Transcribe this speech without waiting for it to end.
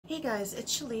Hey guys,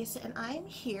 it's Shalise and I'm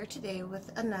here today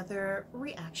with another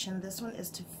reaction. This one is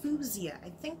to Faouzia. I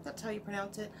think that's how you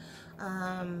pronounce it.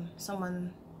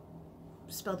 Someone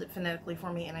spelled it phonetically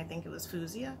for me and I think it was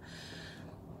Faouzia.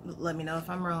 Let me know if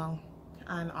I'm wrong.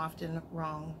 I'm often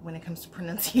wrong when it comes to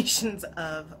pronunciations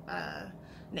of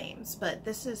names. But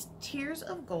this is Tears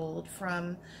of Gold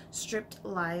from Stripped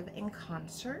Live in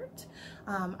Concert.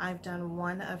 I've done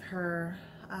one of her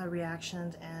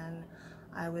reactions and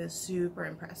I was super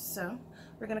impressed. So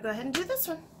we're gonna go ahead and do this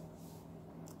one.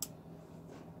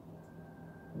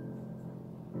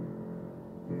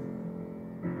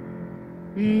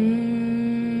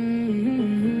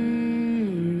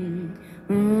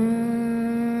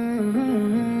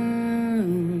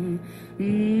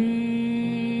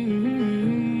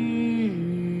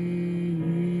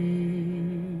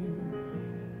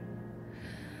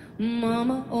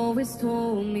 Mama always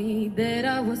told me that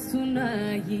I was too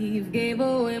naive, gave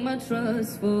away my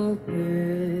trust for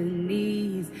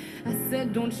pennies. I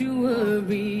said, don't you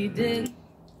worry,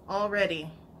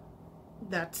 Already,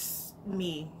 that's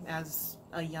me as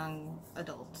a young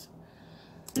adult.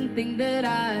 Didn't think that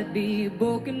I'd be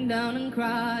broken down and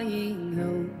crying.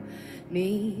 Help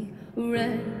me,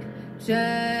 wreck,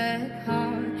 check,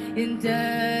 hard in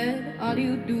debt. All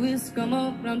you do is come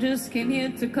around, just came here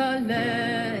to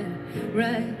collect.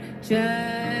 Wreck,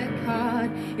 check,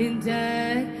 hard in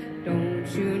debt. Don't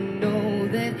you know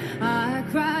that I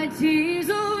cried tears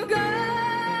of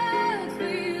God for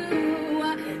you?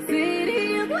 I sit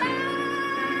here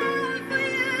proud for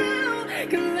you,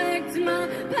 collect my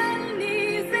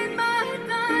pennies and my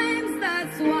dimes.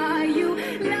 That's why you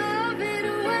love it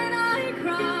when I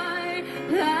cry.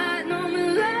 Platinum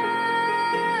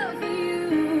love for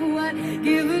you, I'd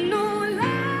give no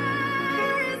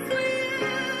lies for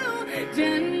you.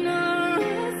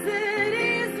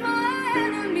 Generosity's my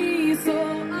enemy, so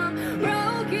I'm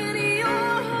broken your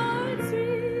heart's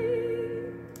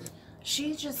reach.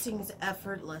 She just sings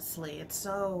effortlessly. It's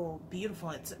so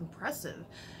beautiful. It's impressive.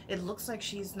 It looks like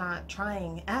she's not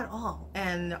trying at all.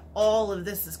 And all of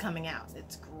this is coming out.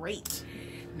 It's great.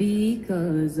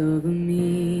 Because of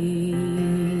me.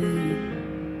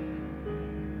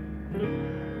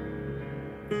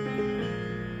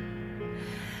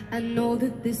 I know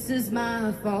that this is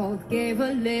my fault, gave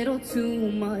a little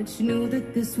too much, knew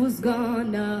that this was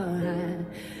gonna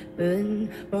happen,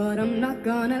 but I'm not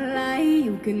gonna lie,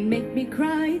 you can make me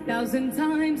cry 1,000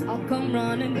 times, I'll come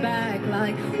running back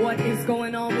like, what is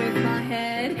going on with my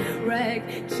head?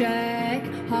 Wreck, check,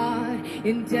 hard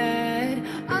in debt,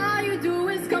 all you do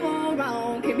is come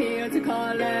around, came here to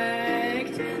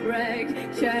collect. Wreck,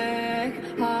 check,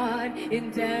 hard in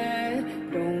debt,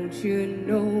 don't you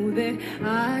know that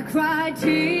I cried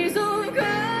tears of gold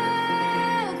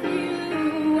for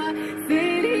you? I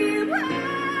sit here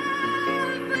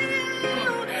proud for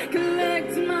you,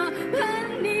 collect my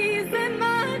pennies and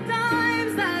my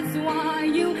dimes. That's why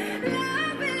you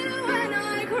love it when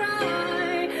I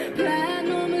cry.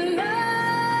 Platinum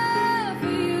love for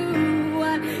you,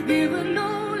 I give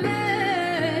no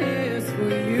less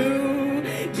for you.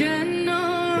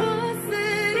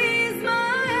 Generosity's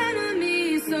my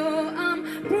enemy, so I'm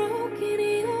broken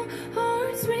in your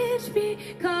heart's rich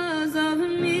because of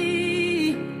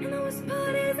me. And those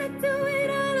parties, I do it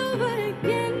all over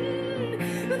again.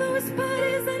 And those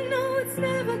parties, I know it's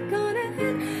never gonna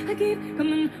end. I keep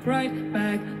coming right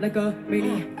back like a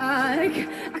maniac.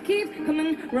 I keep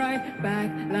coming right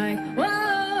back like,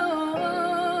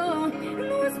 whoa. And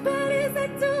those parties, I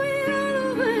do it all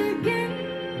over again.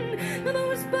 And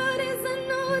those parties, I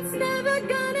know it's never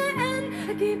gonna end.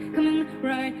 I keep coming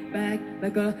right back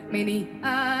like a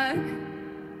maniac.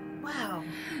 Wow.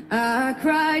 I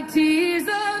cried tears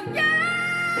of gold.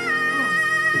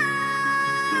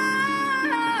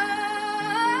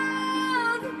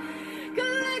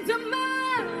 Collect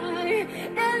my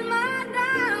and my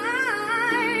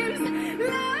dimes.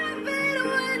 Love it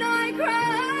when I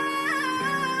cry.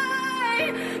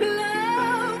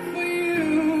 Love for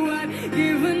you, I'd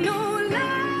give no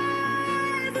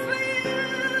lies for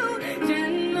you.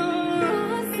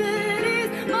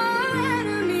 Generosity's my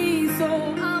enemy, so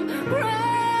I'm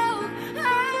broke.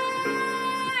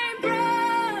 I'm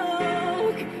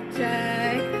broke.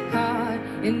 Check hard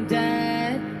in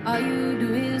debt. All you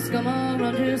do is come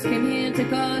around, just came here to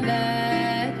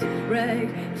collect. Wreck,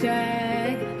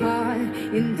 check hard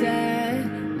in debt.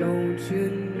 Don't you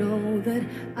know that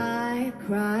I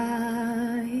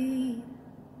cry?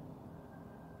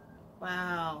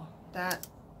 Wow. That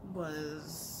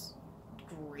was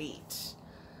great.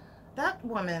 That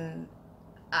woman,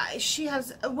 she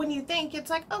has, when you think,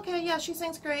 it's like, okay, yeah, she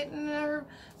sings great, and her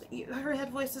head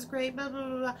voice is great, blah, blah,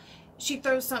 blah, blah. she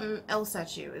throws something else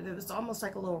at you. It was almost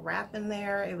like a little rap in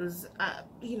there. It was,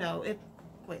 you know, it.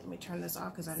 Wait, let me turn this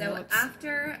off because I know it's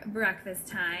after breakfast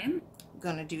time.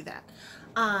 Gonna do that.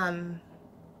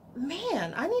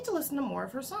 Man, I need to listen to more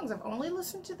of her songs. I've only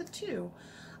listened to the 2.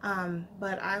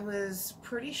 But I was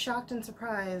pretty shocked and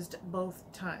surprised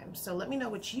both times. So let me know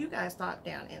what you guys thought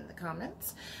down in the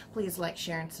comments. Please like,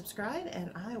 share, and subscribe,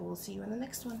 and I will see you in the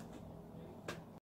next one.